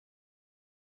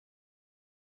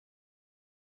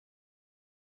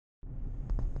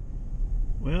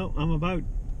Well, I'm about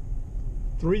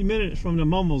 3 minutes from the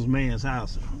Mumbles man's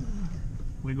house.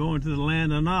 We're going to the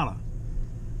land of nada.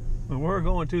 Well, we're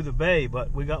going to the bay,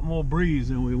 but we got more breeze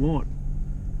than we want.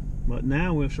 But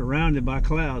now we're surrounded by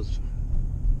clouds.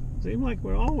 Seems like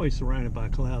we're always surrounded by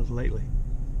clouds lately.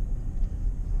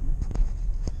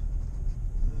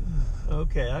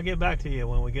 Okay, I'll get back to you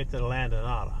when we get to the land of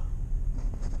nada.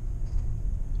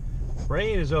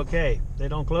 Rain is okay. They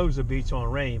don't close the beach on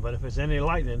rain, but if it's any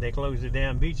lightning, they close the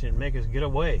damn beach and make us get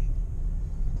away.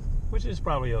 Which is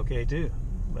probably okay too,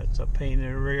 but it's a pain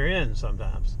in the rear end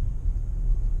sometimes.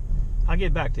 I'll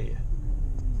get back to you.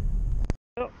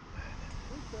 Oh,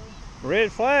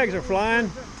 red flags are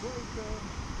flying.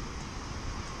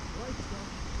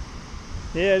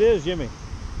 Yeah, it is Jimmy.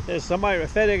 There's somebody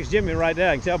with FedEx Jimmy right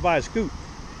there. I can tell by his scoot.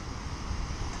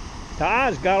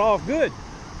 Tide's got off good.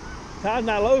 Tide's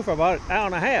not low for about an hour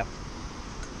and a half.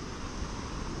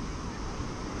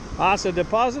 Asa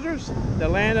depositors, the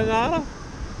land of nada.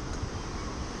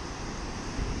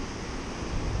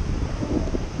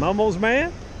 Mumbles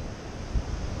man.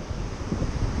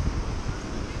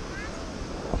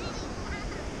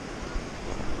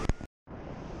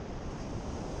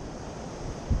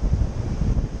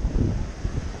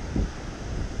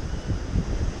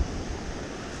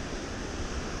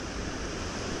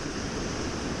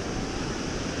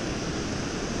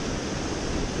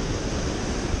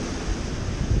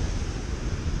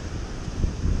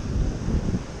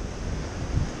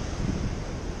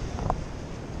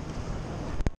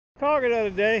 Target of the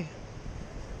day.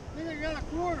 I think I got a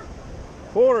quarter.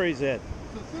 Quarter, he said.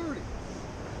 To 30.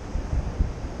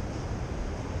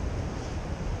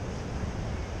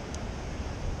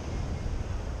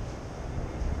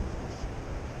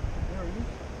 There he is.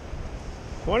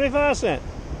 25 cents.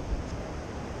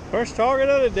 First target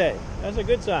of the day. That's a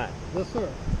good sign. Yes, sir.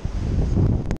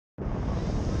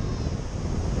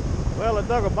 Well, I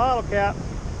dug a bottle cap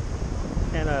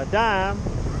and a dime.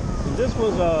 And this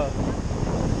was a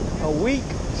week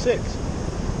 6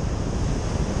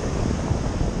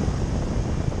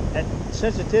 at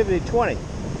sensitivity 20.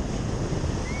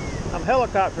 I'm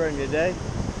helicoptering today.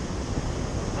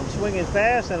 I'm swinging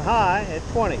fast and high at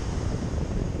 20.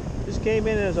 This came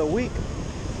in as a week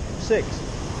 6,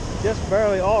 just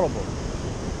barely audible.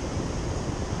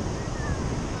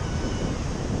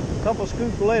 A couple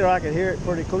scoops later, I could hear it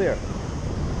pretty clear.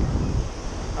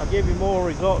 I'll give you more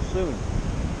results soon.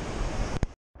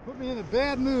 Put me in a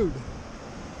bad mood.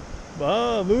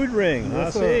 Oh, mood ring.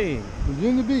 Yes, I see.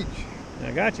 Virginia Beach.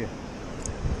 I got you.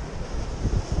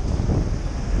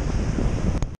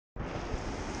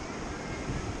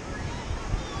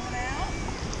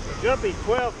 Jumpy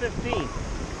 12:15.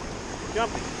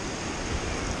 Jumpy.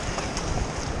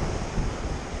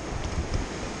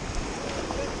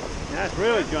 That's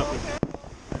really jumpy. I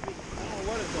don't know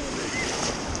what it's going to be.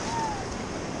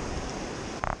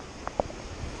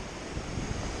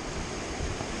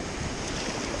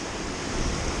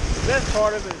 The best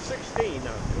part of it is 16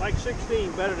 though. I like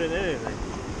 16 better than anything.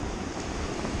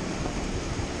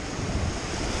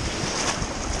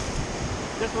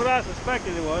 Just what I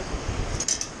suspected it was.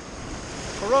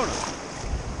 Corona.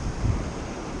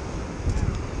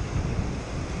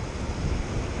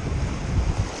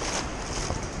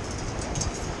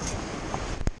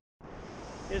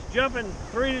 It's jumping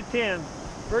 3 to 10.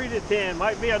 3 to 10.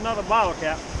 Might be another bottle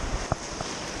cap.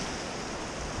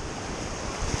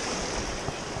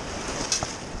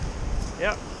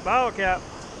 Yep, bottle cap.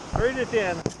 3 to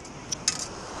 10.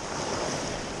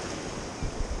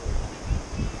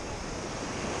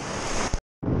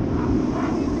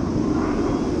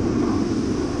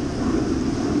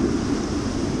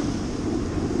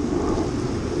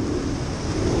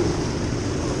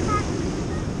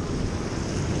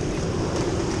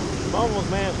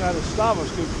 Mumbles man's got his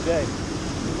Stavrscoop today.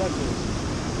 He got his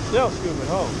Stavrscoop at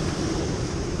home.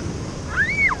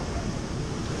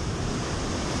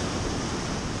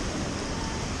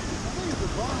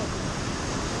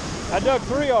 I dug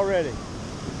 3 already.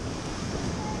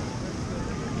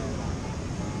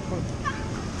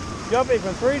 Jumping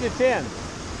from 3 to 10.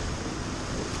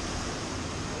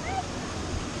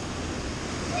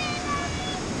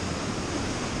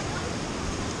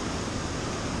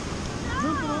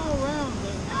 Jumping all around.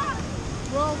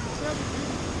 12 to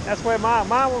 17. That's where mine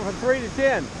went from 3 to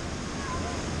 10.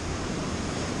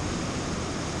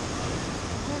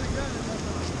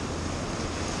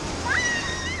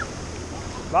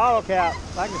 Bottle cap.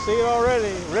 I can see it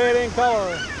already. Red in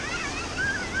color.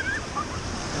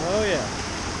 Oh yeah.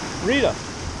 Rita.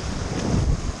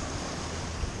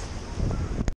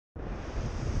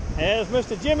 There's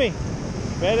Mr. Jimmy.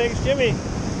 FedEx Jimmy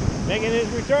making his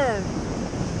return.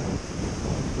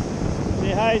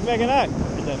 See how he's making out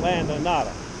in the land of nada.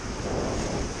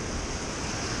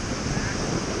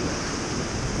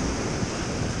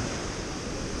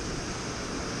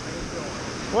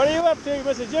 What are you up to,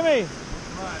 Mr. Jimmy?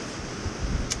 Much.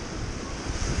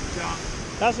 Junk.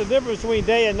 That's the difference between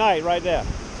day and night right there.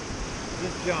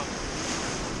 Just junk.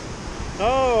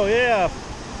 Oh yeah.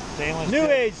 Stainless New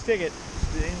steel. age ticket.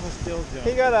 Stainless steel junk.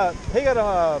 He got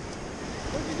a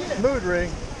mood ring.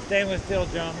 Stainless steel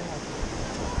junk.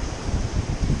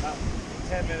 About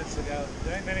 10 minutes ago.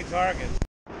 There ain't many targets.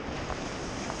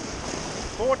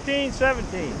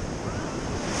 1417.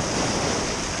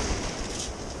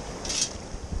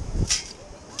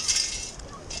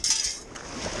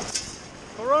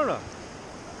 Corona.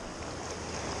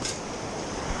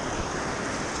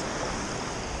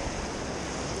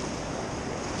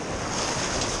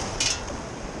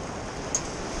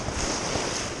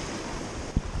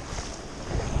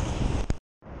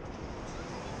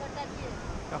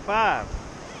 A 5.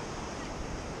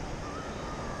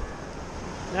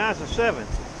 Now it's a 7.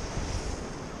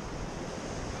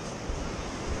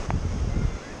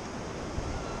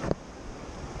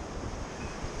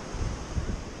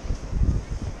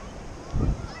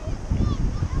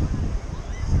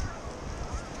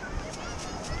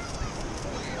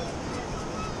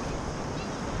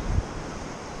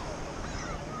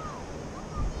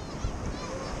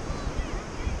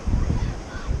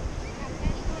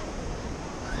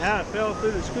 Now it fell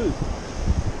through the scoop.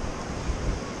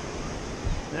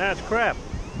 Now it's crap.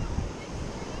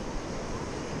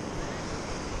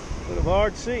 Bit of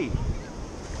hard C.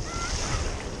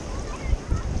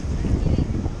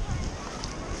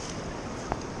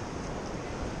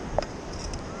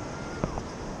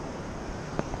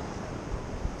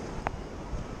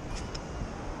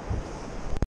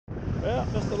 Well,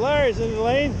 Mr. Larry's in the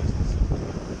lane.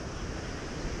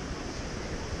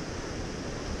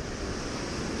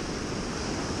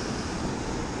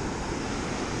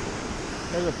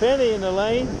 There's a penny in the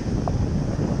lane.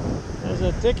 There's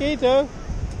a Tiquito.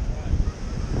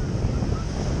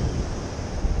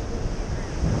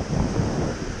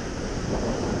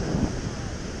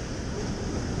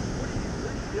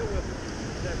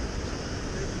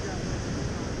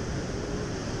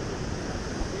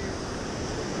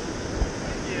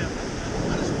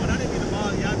 I didn't mean to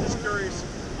bother you. I'm just curious.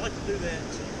 I like to do that.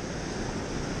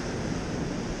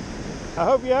 I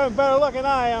hope you're having better luck than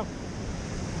I am.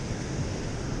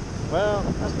 Well,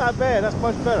 that's not bad. That's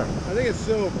much better. I think it's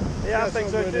silver. Yeah, I think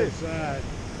so too. Inside.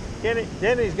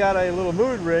 Denny's got a little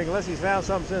mood ring, unless he's found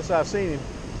something since I've seen him.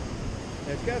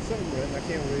 It's got something written. I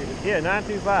can't read it. Yeah,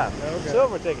 925. Okay.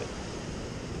 Silver ticket.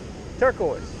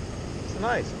 Turquoise. It's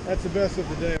nice. That's the best of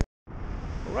the day.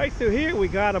 Right through here we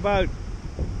got about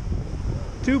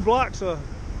 2 blocks of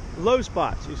low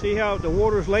spots. You see how the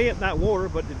water's laying? Not water,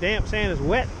 but the damp sand is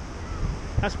wet.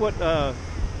 That's what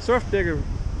surf digger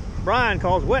Brian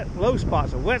calls wet low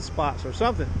spots or wet spots or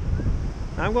something.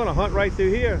 I'm going to hunt right through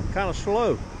here kind of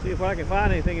slow, see if I can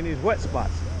find anything in these wet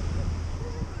spots.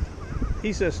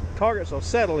 He says targets will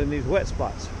settle in these wet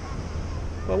spots.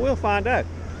 Well, we'll find out.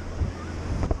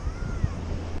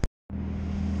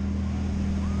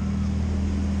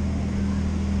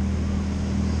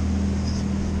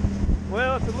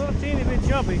 Well, it's a little teeny bit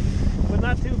jumpy, but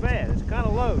not too bad. It's kind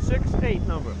of low, 6-8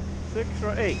 number, 6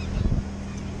 or 8.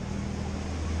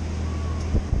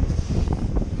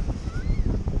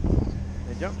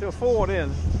 They jumped to a 4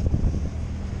 then.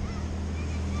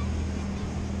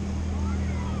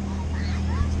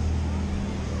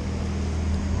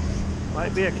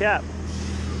 Might be a cap.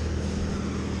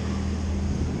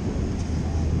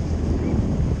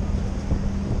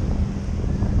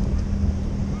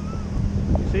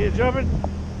 You see it jumping?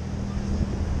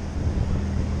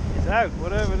 It's out,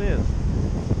 whatever it is.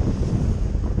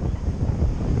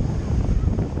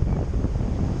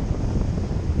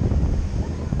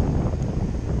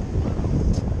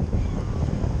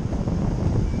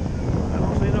 I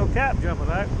don't see no cap jumping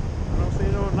out. I don't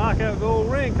see no knockout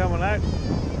gold ring coming out.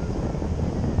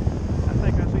 I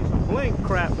think I see some blink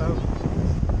crap though.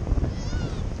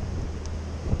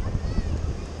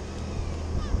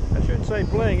 I shouldn't say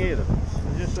bling either.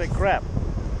 I just say crap.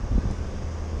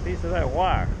 Piece of that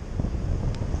wire.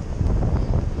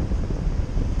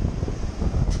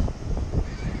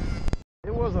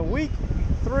 It was a week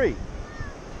 3.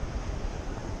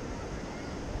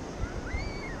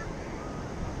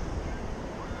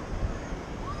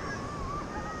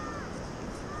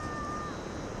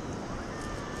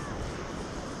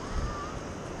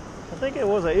 I think it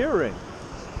was an earring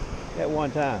at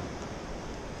one time.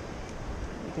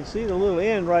 You can see the little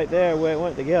end right there where it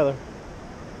went together.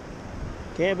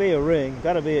 Can't be a ring,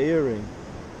 gotta be an earring.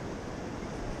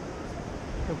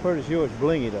 I'm pretty sure it's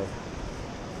blingy though.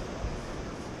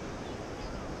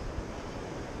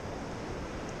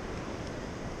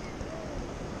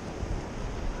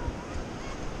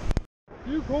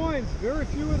 Few coins, very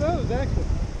few of those actually.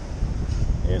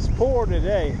 It's poor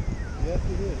today. Yes,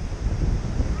 it is.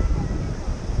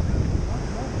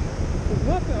 There's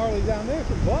nothing hardly down there.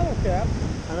 Some bottle caps.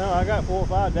 I know, I got 4 or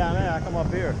 5 down there. I come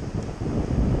up here.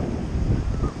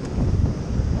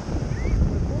 There's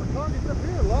more targets up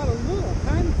here. A lot of little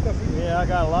tiny stuff. Yeah, I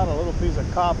got a lot of little pieces of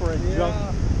copper and junk.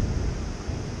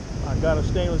 I got a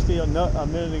stainless steel nut a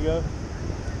minute ago.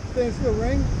 Stainless steel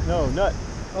ring? No, nut.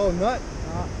 Oh, nut.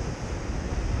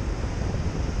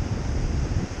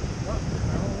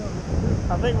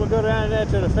 I think we'll go down there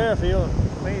to the Fairfield.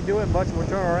 We ain't doing much, we'll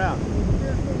turn around.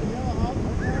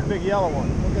 Big yellow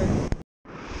one. Okay.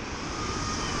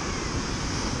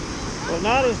 Well,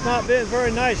 NADA's not been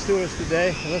very nice to us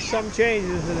today, unless something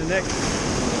changes in the next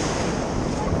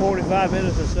 45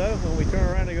 minutes or so when we turn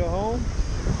around to go home.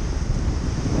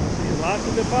 See lots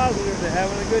of depositors, they're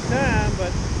having a good time,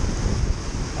 but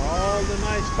all the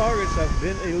nice targets have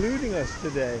been eluding us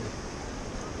today.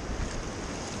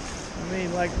 I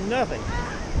mean, like nothing.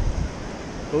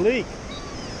 The leak.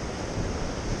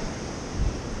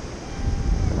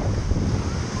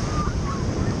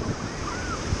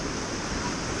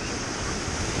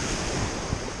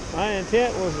 My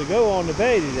intent was to go on the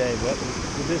bay today, but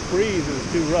with this breeze it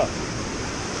was too rough.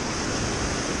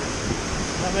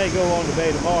 I may go on the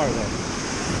bay tomorrow though.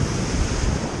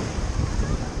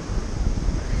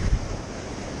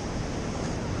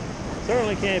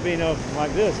 Certainly can't be nothing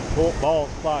like this bald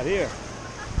spot here.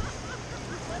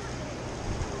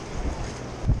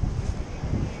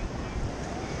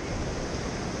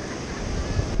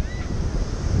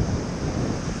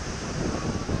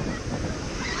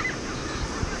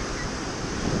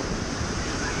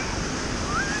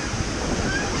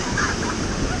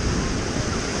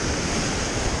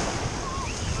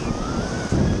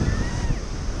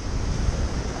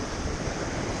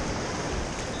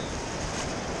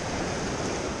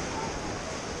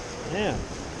 Yeah,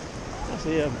 I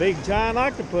see a big giant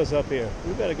octopus up here.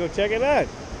 We better go check it out.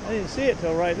 I didn't see it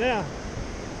till right now.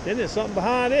 Then there's something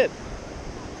behind it.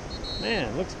 Man,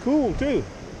 it looks cool too.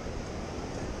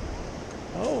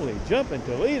 Holy jumping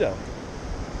Toledo.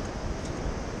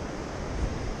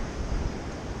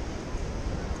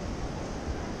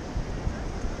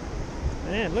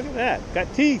 Man, look at that.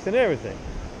 Got teeth and everything.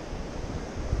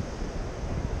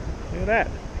 Look at that.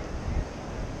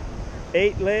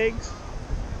 8 legs.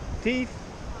 Teeth.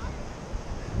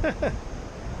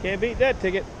 Can't beat that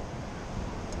ticket.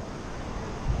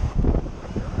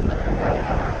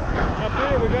 Up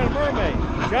here we got a mermaid,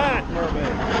 giant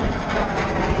mermaid.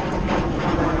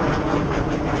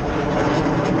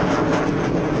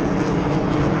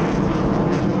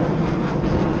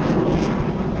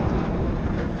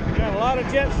 We got a lot of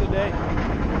jets today.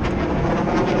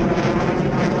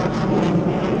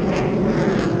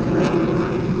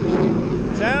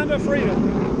 Sound of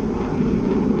freedom.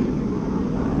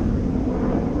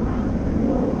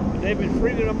 They've been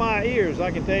freezing in my ears,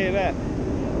 I can tell you that.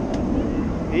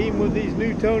 Even with these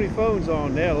new Tony phones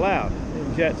on, they're loud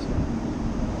in jets.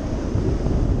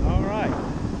 All right.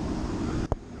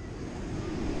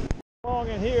 Along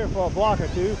in here for a block or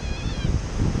two.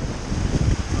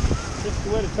 This is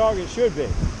where the target should be.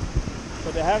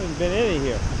 But there haven't been any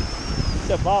here,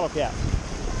 except bottle caps.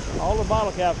 All the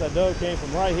bottle caps I dug came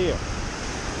from right here,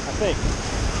 I think.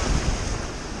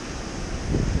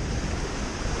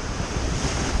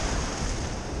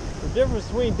 Difference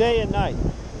between day and night.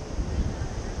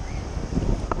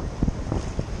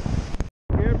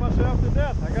 Scared myself to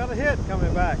death. I got a hit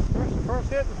coming back. First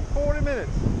hit in 40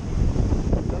 minutes.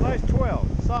 It's a nice 12.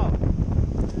 Solid.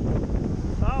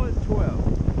 Solid 12.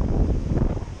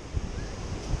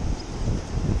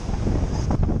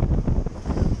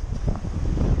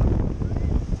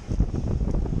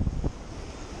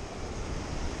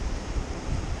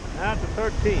 Now to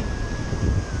 13.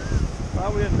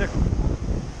 Probably a nickel.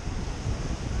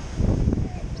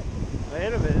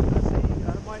 Wait a minute, I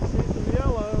might see some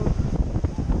yellow.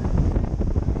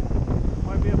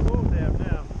 Might be a bull dab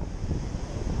now.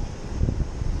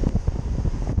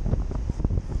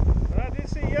 But I did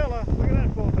see yellow. Look at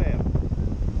that bull dab.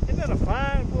 Isn't that a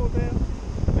fine bull dab?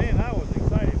 Man, I was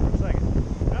excited for a second.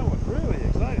 I was really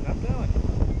excited, I'm telling you.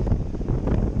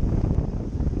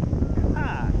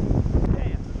 Ah,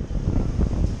 damn.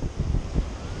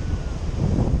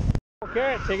 4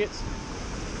 carat tickets.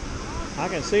 I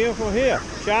can see them from here,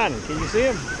 shining. Can you see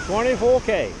them?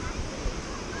 24K.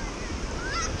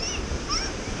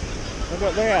 Look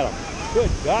at them. Good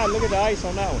God, look at the ice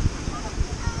on that one.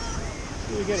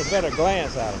 You get a better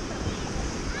glance at them.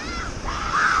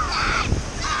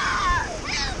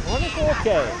 Wonderful,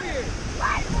 okay.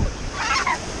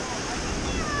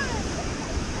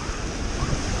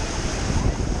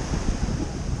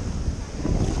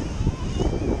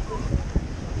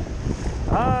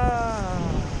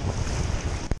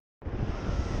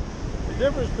 The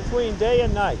difference between day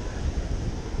and night.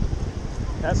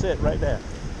 That's it right there.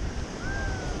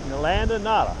 In the land of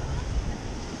nada.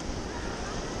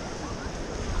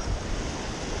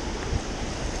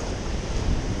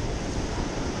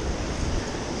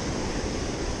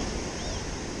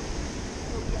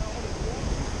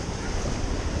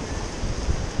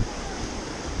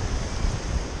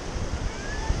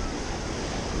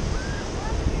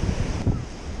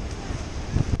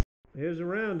 Here's a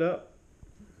roundup.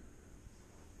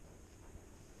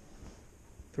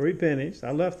 3 pennies.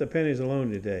 I left the pennies alone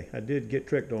today. I did get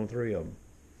tricked on 3 of them.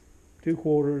 2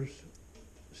 quarters,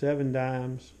 7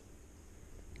 dimes,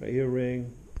 an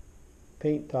earring,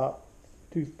 paint top,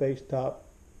 toothpaste top,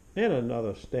 and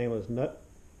another stainless nut.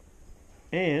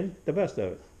 And the best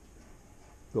of it,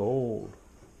 gold.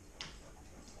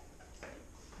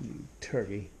 You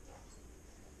turkey.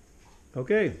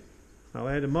 Okay, I'll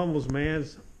add the Mumbles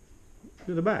Mans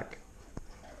to the back.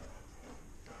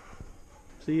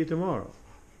 See you tomorrow.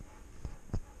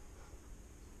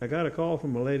 I got a call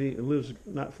from a lady who lives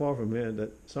not far from here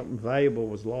that something valuable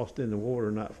was lost in the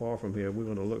water not far from here. We're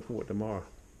going to look for it tomorrow.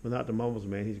 Well, not the Mumbles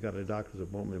Man. He's got a doctor's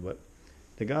appointment, but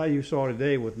the guy you saw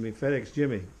today with me, FedEx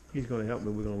Jimmy, he's going to help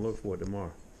me. We're going to look for it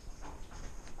tomorrow.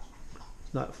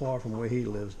 It's not far from where he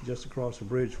lives, just across the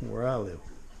bridge from where I live.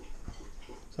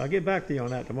 So I'll get back to you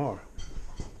on that tomorrow.